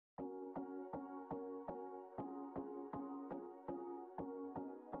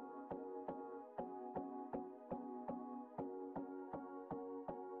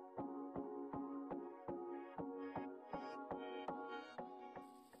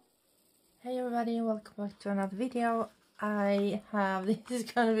Hey everybody, welcome back to another video. This is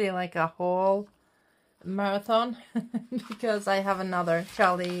gonna be like a whole marathon because I have another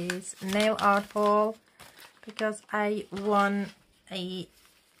Charlie's nail art haul because I won a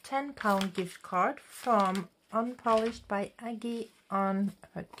 £10 gift card from Unpolished by Aggie on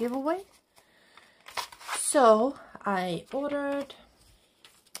a giveaway. So I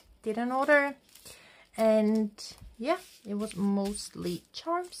did an order, and yeah, it was mostly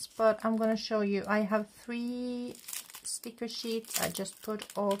charms, but I'm gonna show you. I have 3 sticker sheets. I just put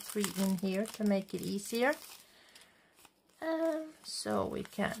all 3 in here to make it easier. So we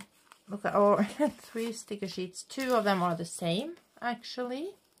can look at our 3 sticker sheets. 2 of them are the same,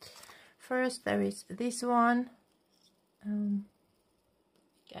 actually. First, there is this one.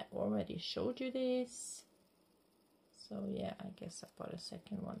 I already showed you this. So yeah, I guess I bought a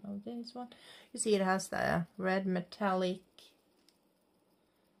second one of this one. You see it has the red metallic.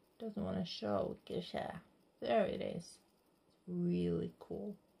 Doesn't want to show. There it is. Really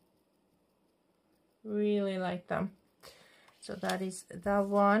cool. Really like them. So that is that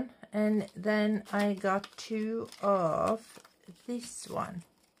one. And then I got 2 of this one.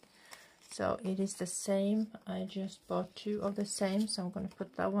 So it is the same. I just bought 2 of the same. So I'm going to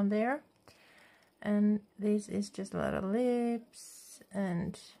put that one there. And this is just a lot of lips,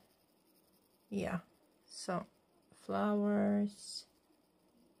 and yeah, so flowers.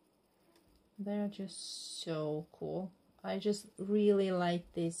 They're just so cool. I just really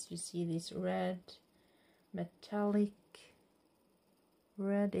like this. You see this red, metallic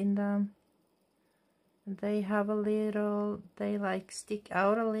red in them. And they have a little, they like stick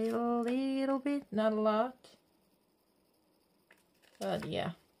out a little bit, not a lot. But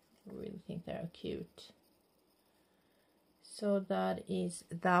yeah. I really think they're cute. So that is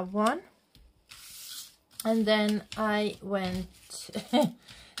that one. And then I went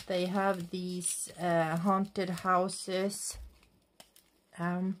they have these haunted houses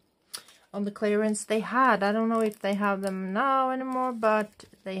on the clearance. They had, I don't know if they have them now anymore, but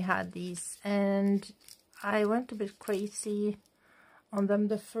they had these, and I went a bit crazy on them.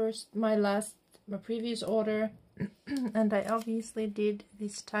 My previous order, and I obviously did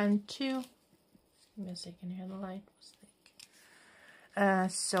this time too. Give me a second here, the light was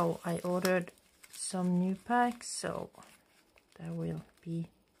thick. So I ordered some new packs, so there will be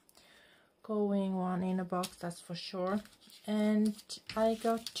going one in a box, that's for sure. And I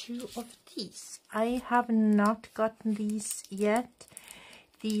got 2 of these. I have not gotten these yet.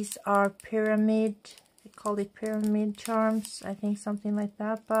 These are pyramid, they call it pyramid charms, I think, something like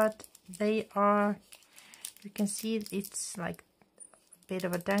that, but they are, you can see it's like a bit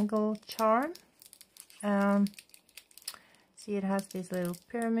of a dangle charm. See, it has this little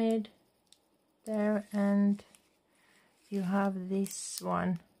pyramid there, and you have this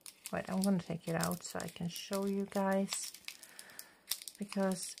one. Wait, I'm gonna take it out so I can show you guys,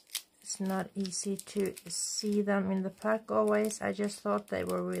 because it's not easy to see them in the pack always. I just thought they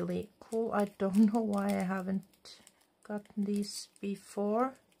were really cool. I don't know why I haven't gotten these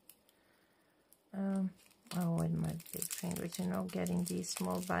before. Oh, with my big fingers, you know, getting these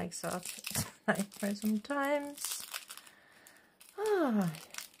small bags out is a nightmare sometimes.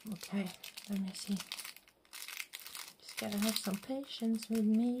 Okay, let me see. Just gotta have some patience with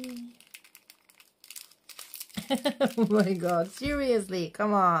me. Oh my god, seriously,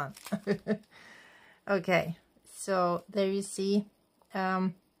 come on. Okay, so there you see.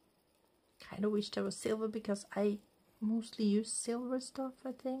 Kind of wish there was silver, because I mostly use silver stuff,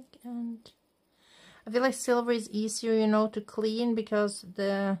 I think, and I feel like silver is easier, you know, to clean, because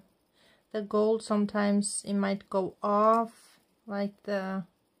the gold sometimes it might go off, like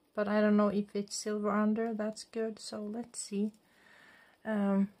but I don't know if it's silver under. That's good. So let's see.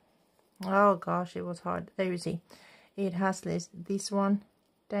 Oh gosh, it was hard. There you see, it has this one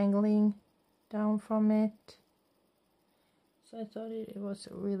dangling down from it. So I thought it was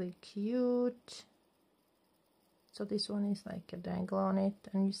really cute. So this one is like a dangle on it,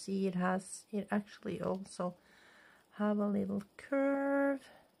 and you see it actually also have a little curve,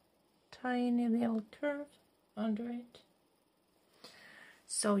 tiny little curve under it.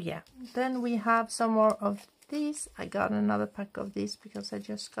 So yeah, then we have some more of these. I got another pack of this because I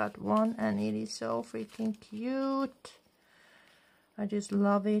just got one, and it is so freaking cute. I just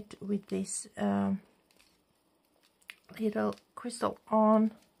love it with this little crystal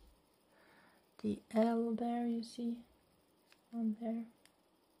on the L there, you see on there.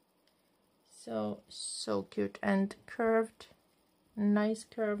 So cute, and curved, nice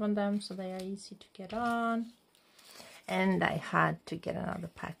curve on them, so they are easy to get on. And I had to get another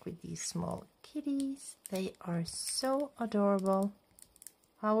pack with these small kitties. They are so adorable.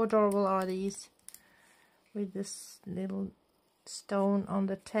 How adorable are these? With this little stone on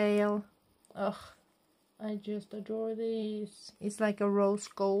the tail. Ugh, I just adore these. It's like a rose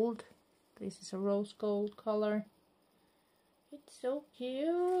gold. This is a rose gold color. It's so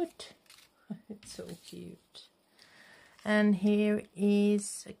cute. It's so cute. And here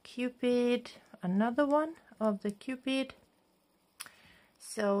is a Cupid, another one of the Cupid.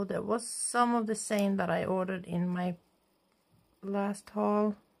 So there was some of the same that I ordered in my last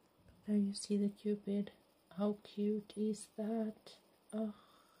haul. There you see the Cupid. How cute is that? Oh,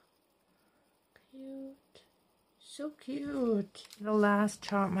 cute. So cute. The last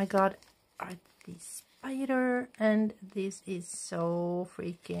charm I got are these spider, and this is so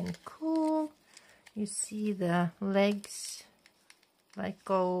freaking cool. You see the legs like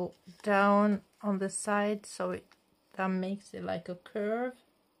go down on the side, so that makes it like a curve.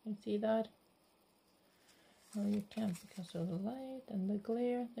 You see that? Oh, you can't because of the light and the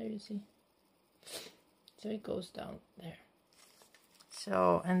glare. There you see. So it goes down there.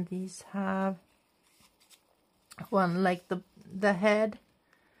 So, and these have one like the head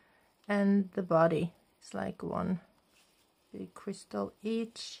and the body. It's like one big crystal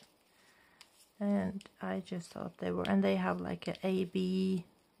each. And I just thought they were, and they have like a AB,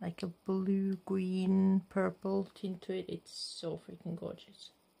 like a blue, green, purple tint to it. It's so freaking gorgeous.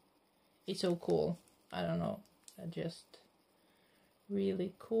 It's so cool. I don't know, just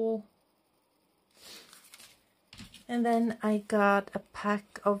really cool. And then I got a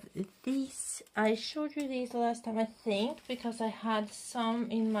pack of these. I showed you these last time, I think, because I had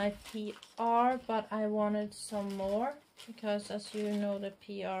some in my PR, but I wanted some more. Because as you know, the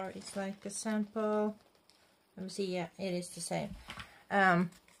PR is like a sample. Let me see, yeah, it is the same.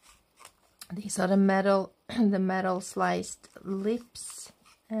 These are the metal, the metal sliced lips.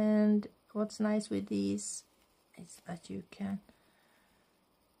 And what's nice with these is that you can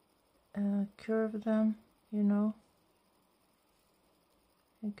curve them, you know.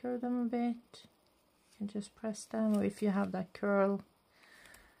 And curve them a bit. You can just press them, or if you have that curl,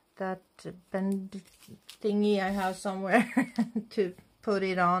 that bend thingy I have somewhere to put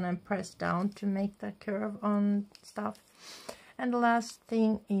it on and press down to make that curve on stuff. And the last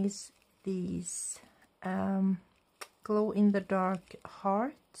thing is these glow in the dark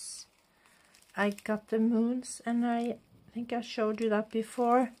hearts. I got the moons, and I think I showed you that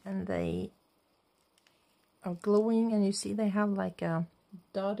before, and they are glowing, and you see they have like a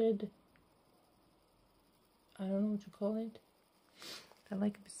dotted, I don't know what you call it. I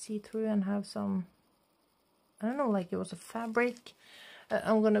like see-through and have some, I don't know, like it was a fabric.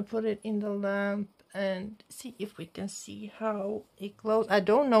 I'm gonna put it in the lamp and see if we can see how it glows. I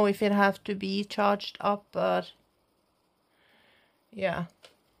don't know if it has to be charged up, but yeah.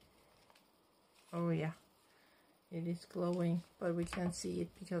 Oh yeah, it is glowing, but we can't see it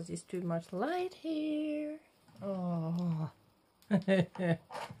because it's too much light here. Oh. I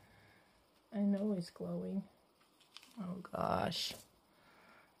know it's glowing. Oh gosh.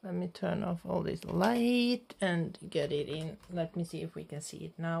 Let me turn off all this light and get it in. Let me see if we can see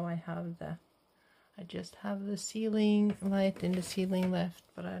it now. I just have the ceiling light in the ceiling left,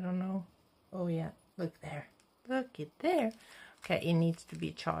 but I don't know. Oh yeah, look there. Look it there. Okay, it needs to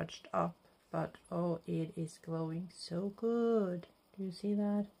be charged up, but oh, it is glowing so good. Do you see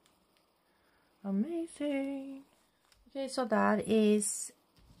that? Amazing. Okay, so that is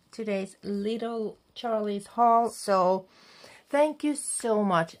today's little Charlie's haul. So thank you so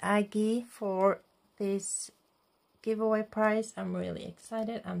much, Aggie, for this giveaway prize. I'm really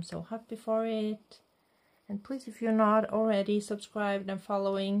excited. I'm so happy for it. And please, if you're not already subscribed and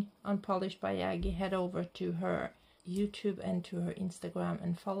following Unpolished by Aggie, head over to her YouTube and to her Instagram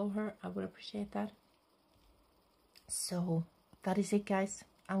and follow her. I would appreciate that. So that is it, guys.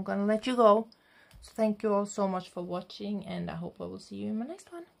 I'm gonna let you go. So thank you all so much for watching, and I hope I will see you in my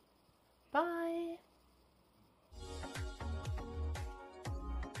next one. Bye!